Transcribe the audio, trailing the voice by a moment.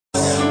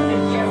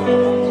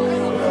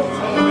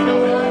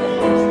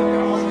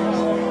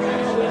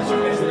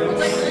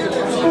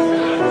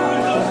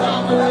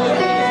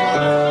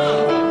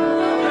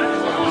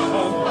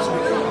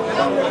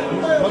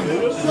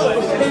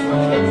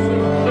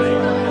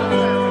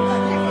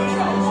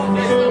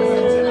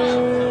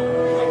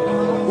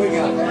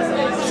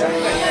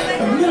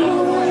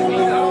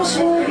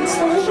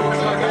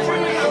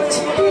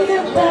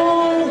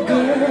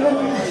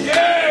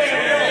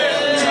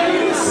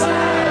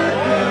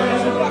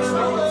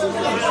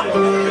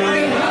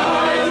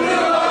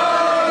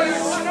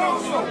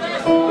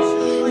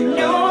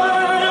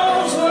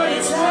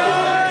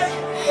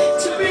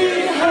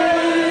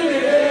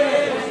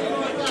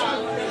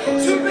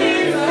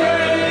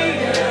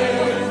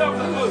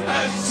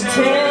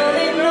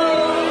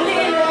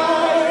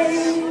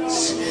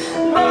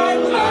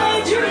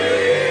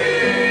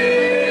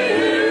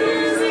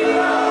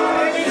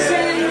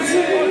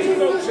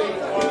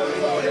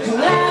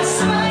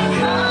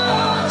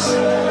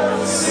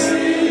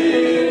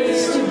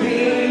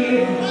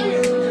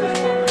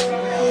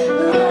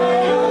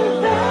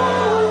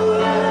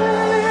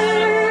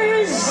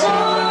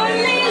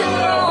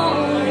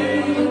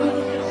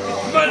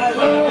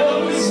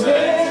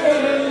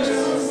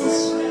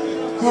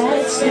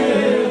that's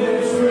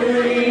never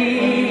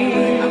free.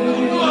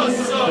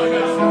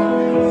 Saga.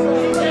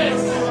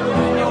 Yes.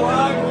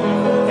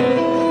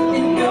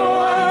 And no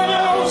one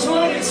knows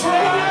what it's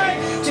like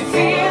to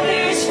feel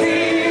these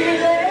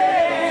feelings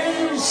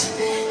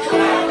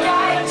like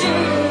I do.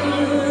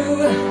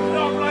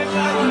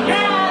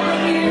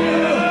 Now you.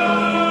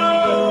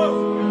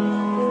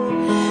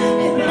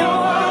 And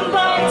no one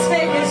bites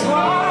fingers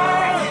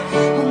hard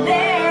on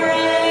their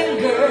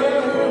anger.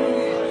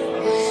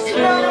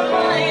 None of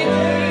my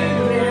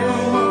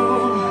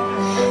people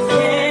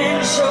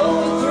can show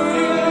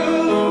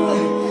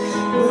through.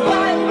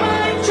 But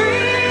my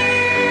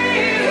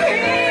dreams,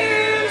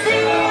 the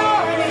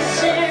yard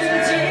is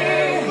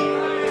empty.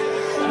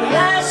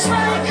 That's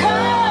my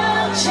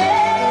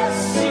conscience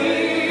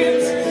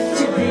seems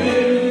to be.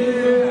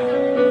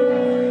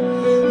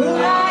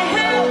 Well, I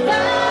have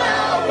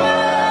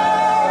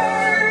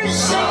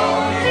powers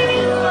only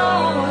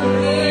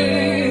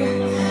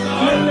lonely.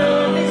 My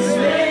love is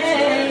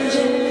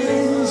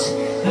vengeance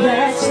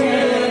that's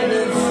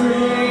never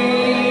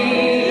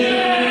free.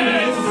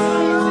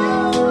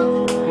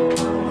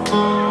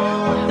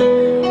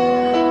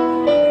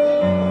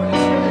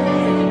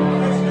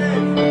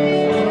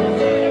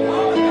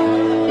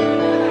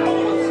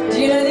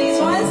 Do you know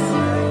these ones?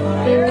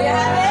 Do you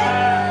have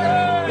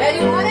it?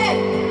 Yeah, you want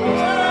it?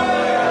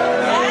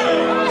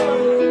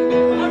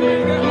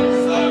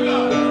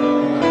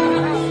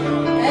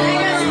 And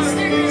I got some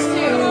stickers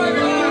too.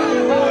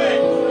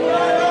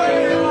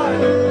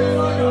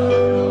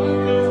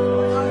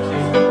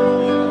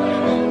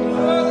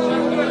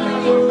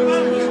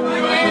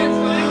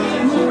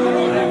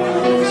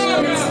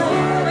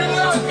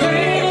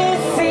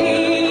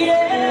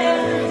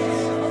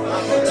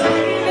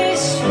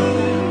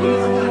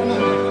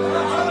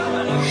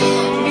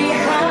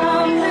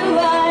 Behind blue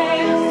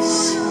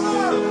eyes,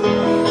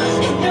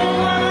 no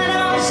one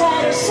knows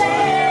how to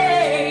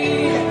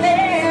say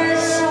they're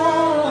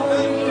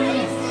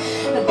sorry.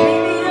 But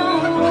baby,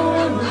 don't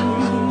worry,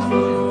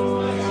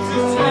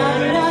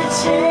 I'm not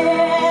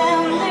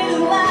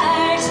telling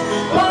lies.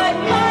 But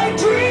my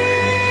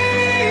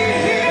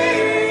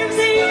dreams,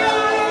 the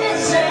yard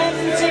is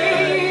empty.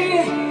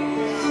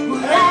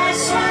 Well,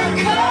 that's my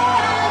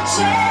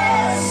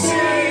conscience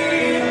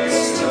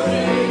seems to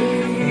be.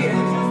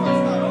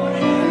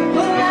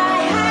 Well, I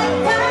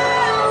have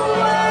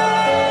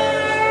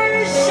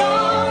powers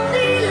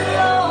only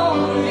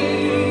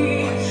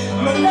lonely.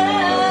 My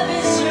love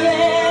is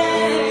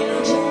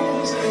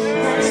vengeance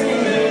that's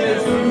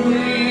never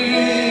free.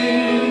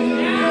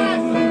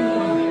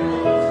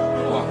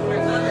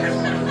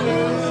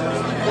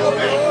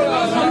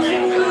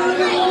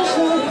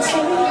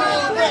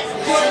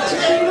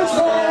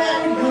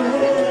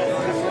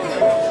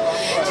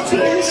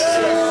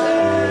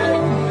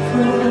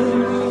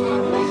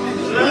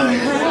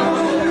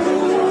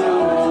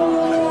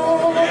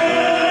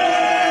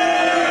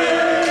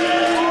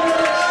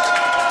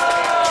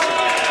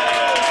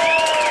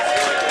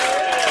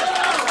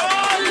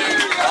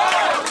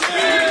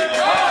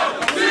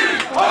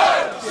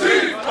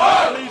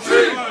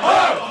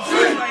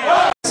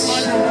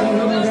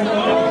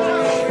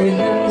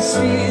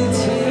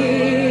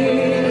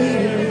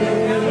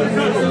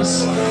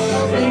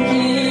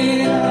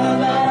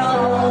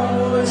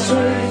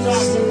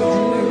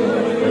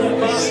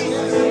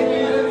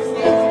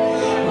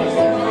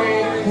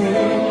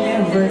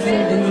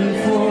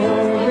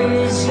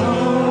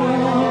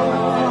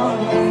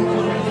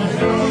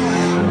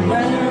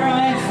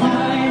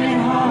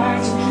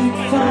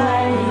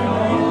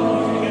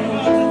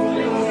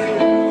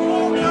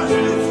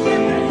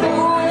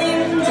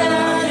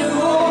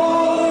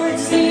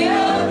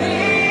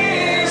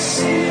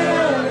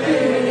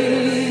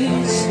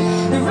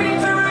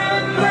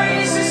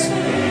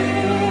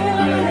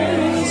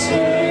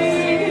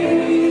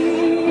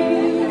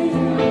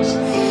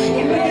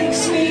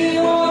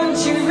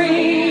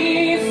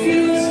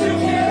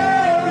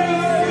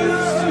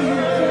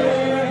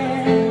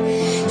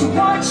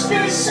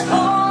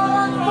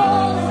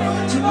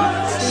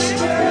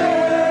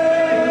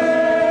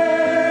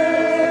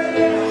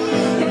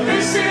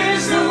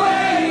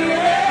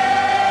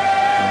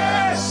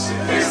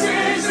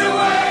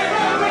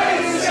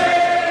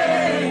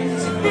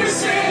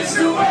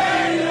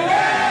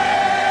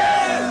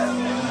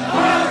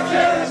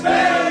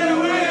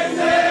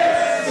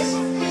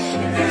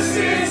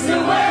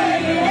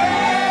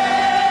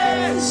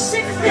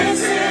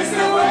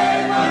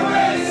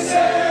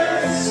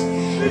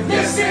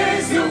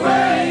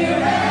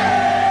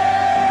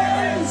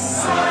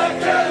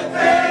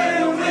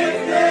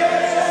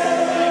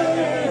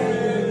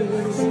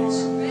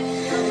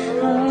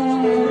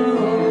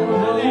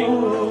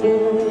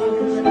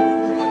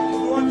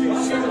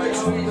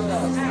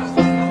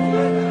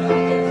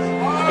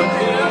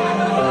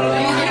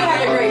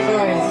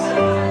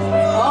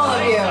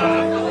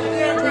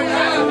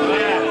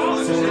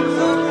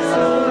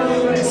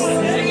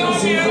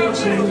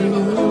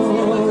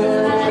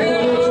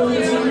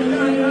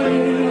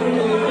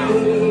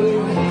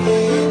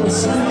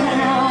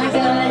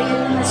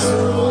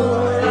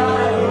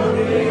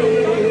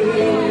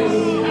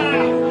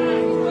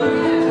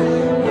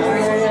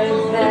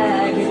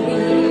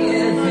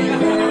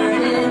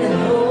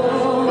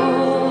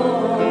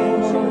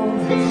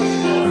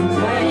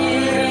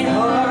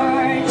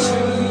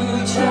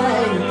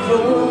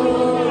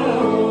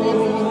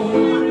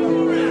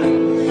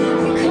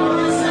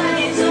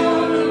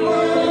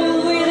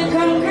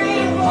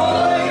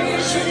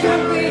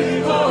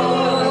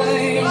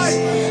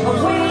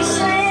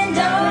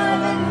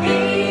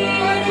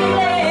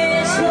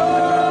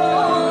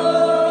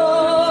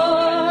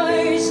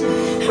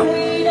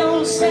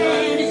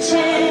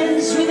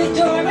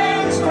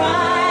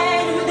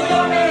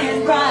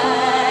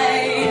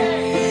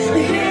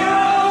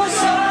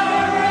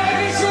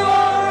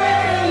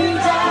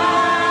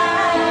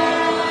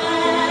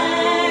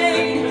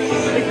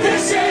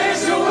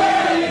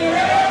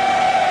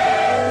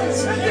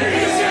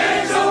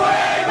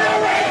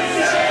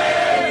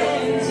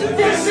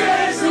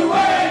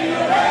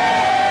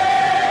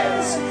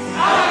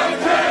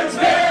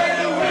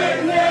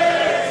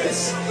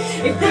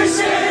 If this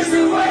is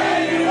the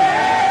way it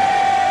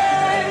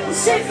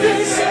ends, if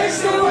this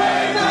is the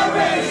way my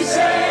race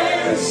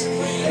ends,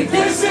 if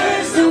this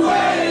is the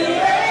way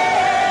it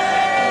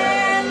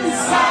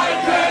ends, I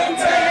can't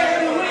bear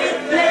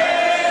witness.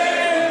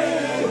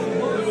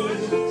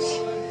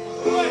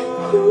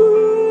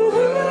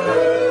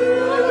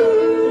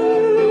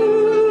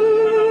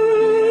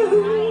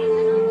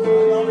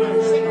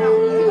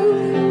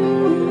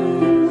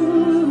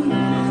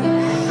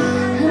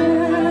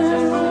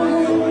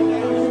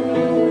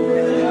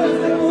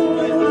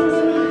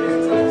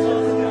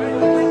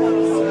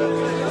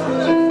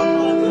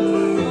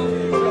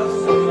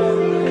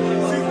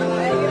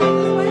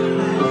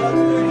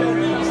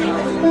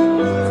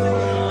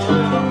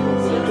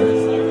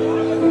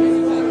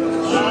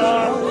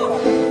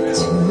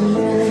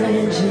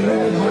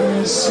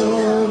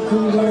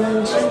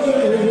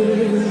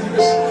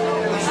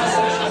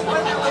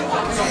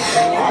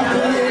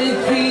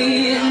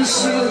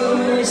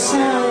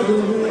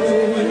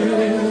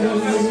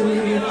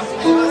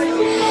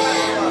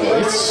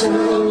 It's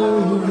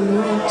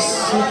over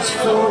except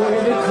for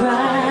the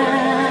cry.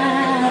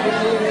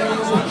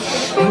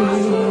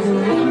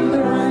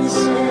 Remember I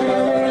said,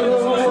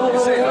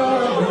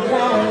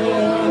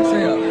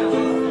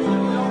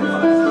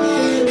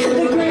 and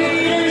the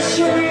greatest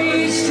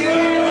race to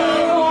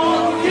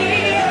walk the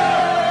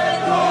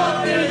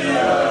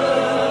earth,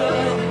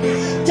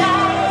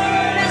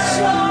 down a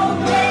slow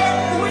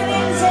death with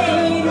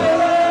insanity.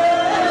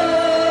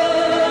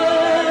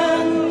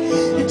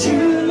 The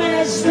tomb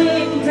has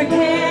been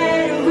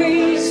prepared, a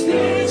race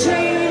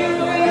betrayed, a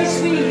race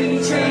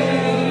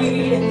betrayed.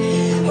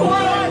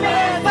 One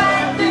man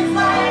fight the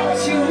fight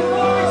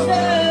towards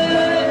the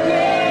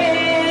grave.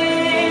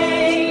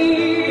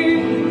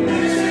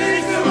 This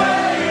is the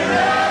way it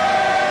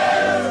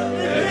ends.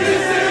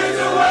 This is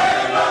the way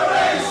my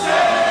race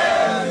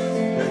ends.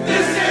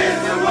 This is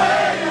the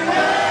way it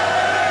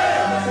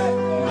ends.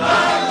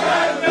 I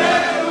can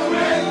bear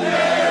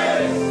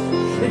witness.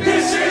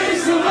 This is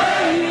the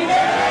way it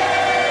ends.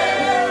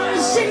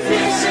 If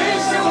this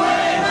is the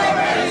way my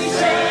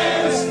race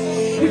ends,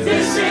 if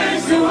this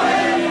is the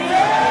way it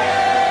ends,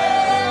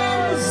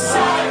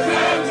 I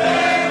can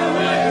bear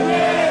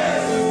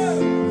witness.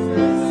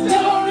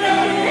 Don't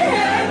let it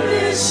end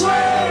this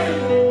way.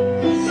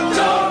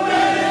 Don't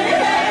let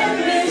it end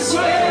this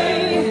way.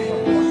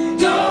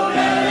 Don't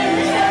let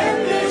it end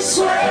this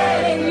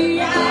way.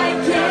 I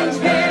can't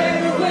bear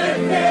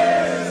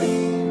witness.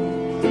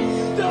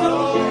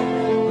 Don't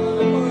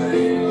let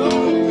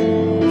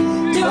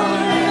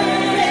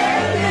it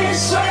end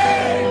this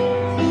way.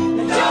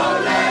 Don't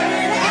let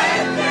it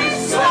end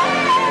this way.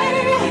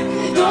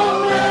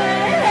 Don't let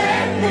it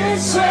end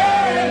this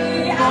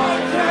way. I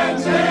can't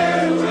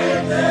bear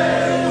witness.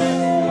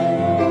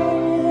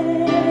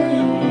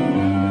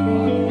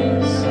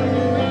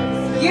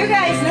 You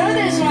guys know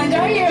this one,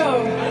 don't you?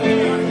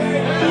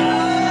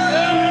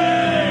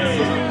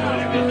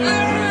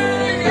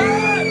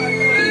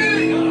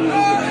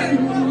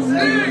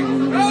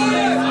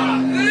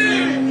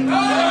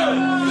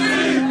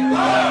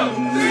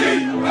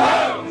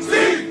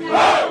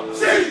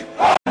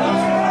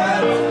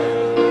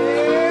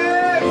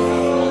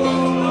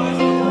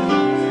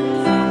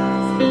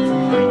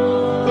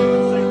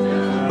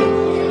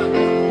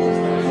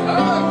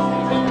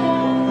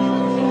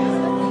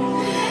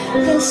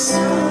 The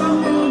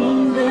song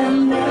in the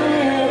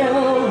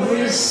meadow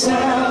is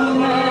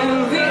sung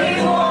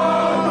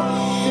everyone,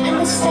 and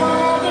the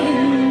stag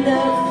in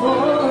the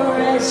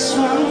forest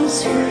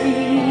runs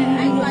free.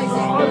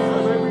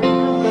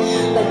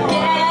 But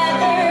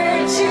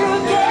gather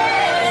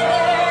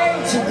together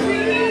to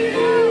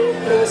greet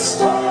the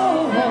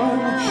storm.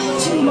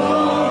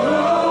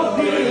 Tomorrow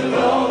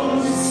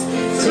belongs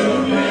to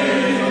me.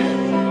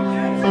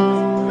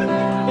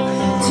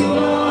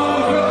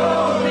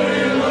 Tomorrow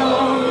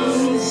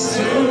belongs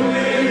to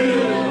me.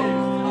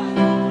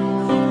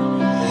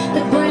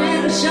 The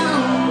branch on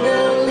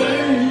the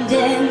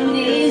linden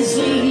is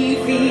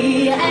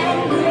leafy and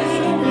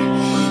green,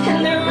 and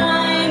the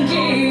Rhine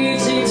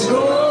gives its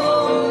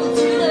gold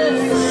to the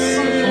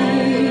sea.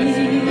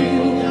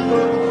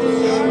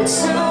 But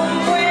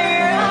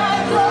somewhere our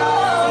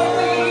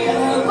glory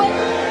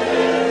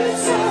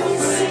awaits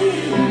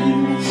unseen.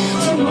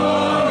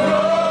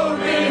 Tomorrow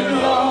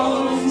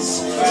belongs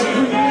to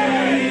me.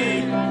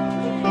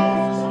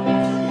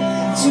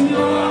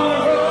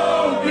 Tomorrow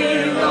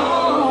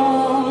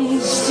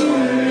belongs to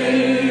me.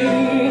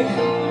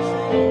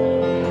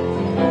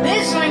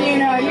 This one, you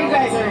know, you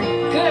guys are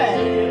good.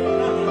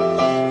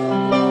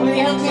 Will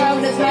you help me out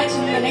with this match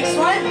and the next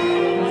one?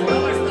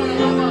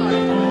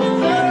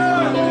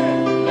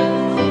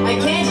 I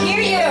can't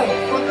hear you.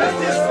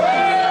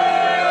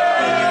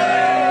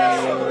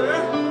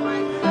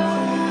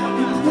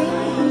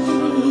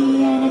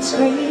 And it's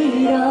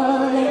great,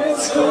 all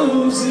it's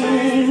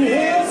closing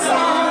its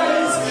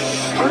eyes,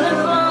 and the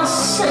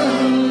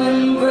blossom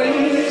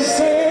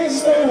embraces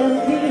the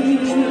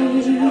bee,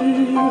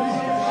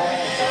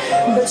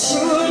 but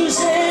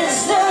chooses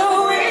the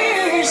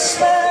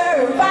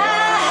whisper by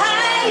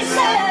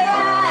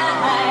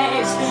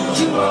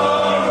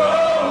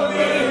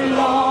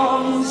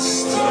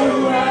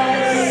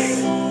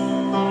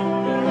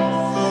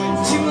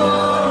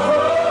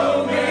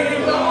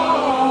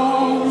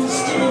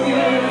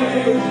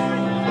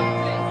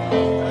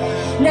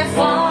Now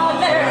fall